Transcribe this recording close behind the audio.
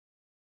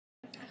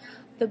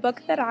The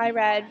book that I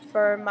read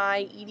for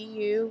my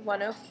EDU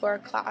 104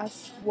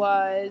 class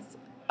was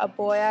A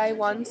Boy I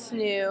Once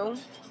Knew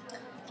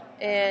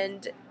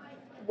and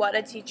What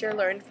a Teacher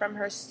Learned from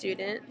Her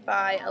Student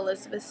by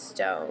Elizabeth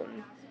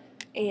Stone.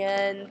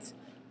 And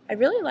I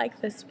really like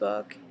this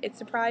book. It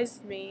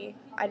surprised me.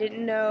 I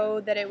didn't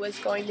know that it was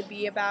going to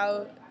be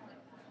about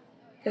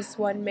this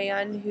one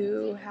man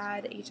who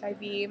had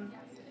HIV,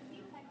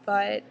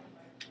 but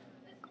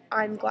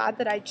I'm glad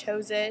that I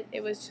chose it.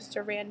 It was just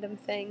a random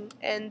thing.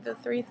 And the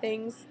three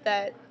things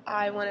that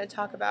I want to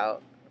talk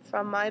about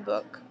from my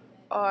book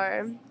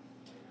are: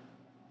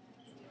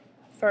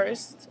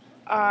 first,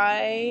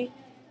 I,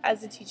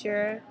 as a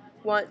teacher,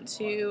 want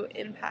to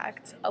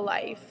impact a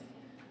life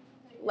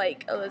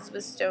like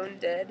Elizabeth Stone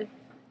did.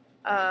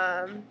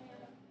 Um,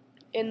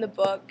 in the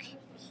book,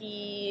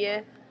 he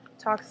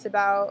talks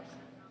about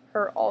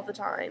her all the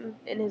time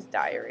in his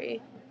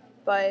diary,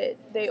 but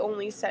they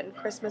only send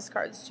Christmas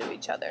cards to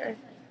each other.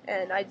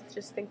 And I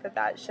just think that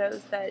that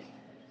shows that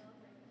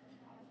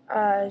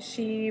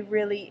she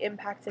really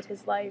impacted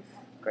his life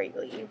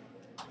greatly.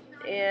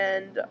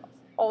 And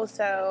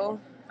also,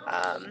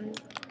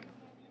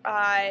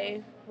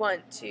 I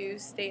want to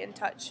stay in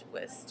touch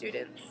with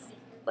students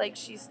like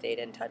she stayed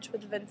in touch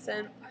with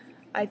Vincent.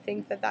 I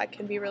think that that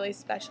can be really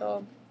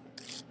special.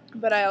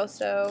 But I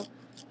also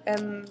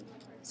am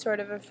sort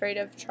of afraid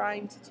of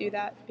trying to do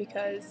that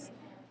because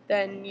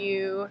then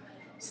you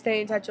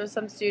stay in touch with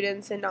some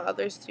students and not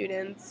other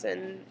students,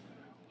 and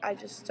I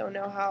just don't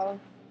know how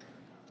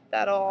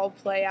that'll all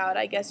play out.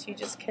 I guess you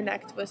just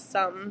connect with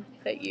some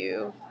that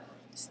you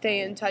stay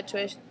in touch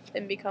with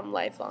and become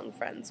lifelong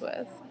friends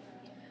with.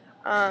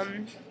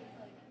 Um,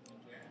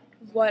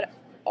 what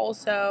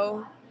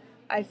also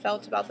I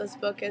felt about this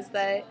book is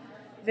that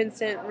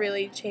Vincent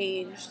really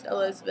changed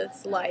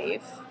Elizabeth's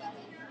life.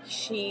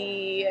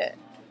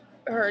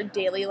 Her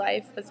daily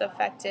life was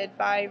affected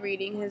by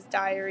reading his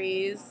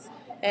diaries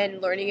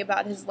and learning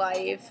about his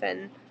life,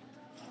 and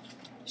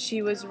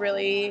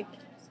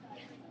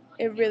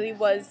it really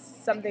was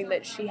something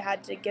that she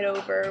had to get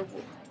over,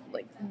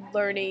 like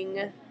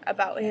learning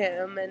about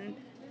him and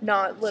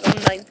not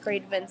little ninth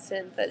grade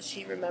Vincent that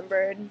she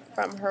remembered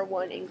from her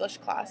one English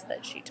class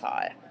that she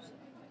taught.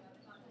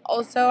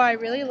 Also, I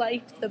really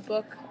liked the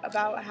book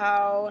about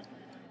how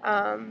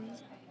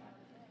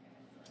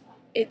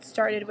it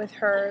started with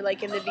her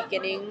like in the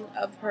beginning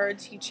of her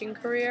teaching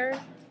career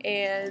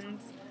and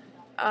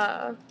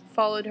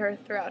followed her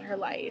throughout her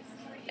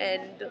life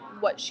and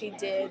what she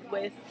did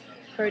with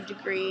her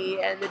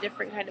degree and the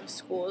different kind of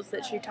schools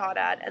that she taught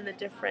at and the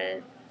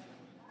different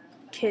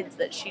kids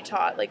that she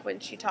taught, like when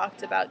she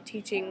talked about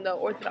teaching the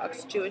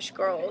Orthodox Jewish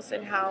girls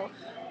and how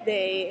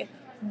they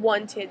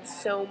wanted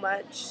so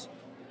much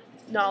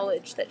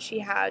knowledge that she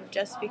had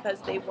just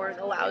because they weren't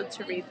allowed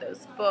to read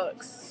those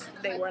books.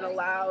 They weren't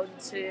allowed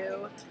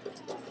to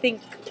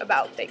think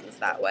about things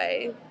that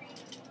way.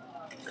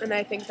 And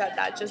I think that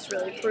that just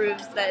really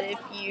proves that if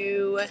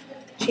you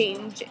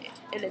change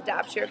and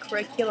adapt your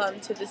curriculum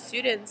to the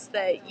students,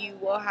 that you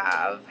will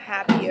have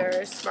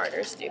happier,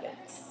 smarter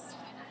students.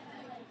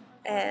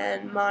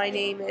 And my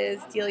name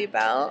is Delia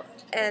Bell,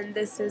 and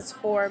this is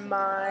for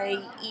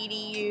my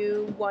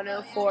EDU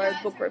 104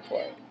 book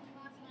report.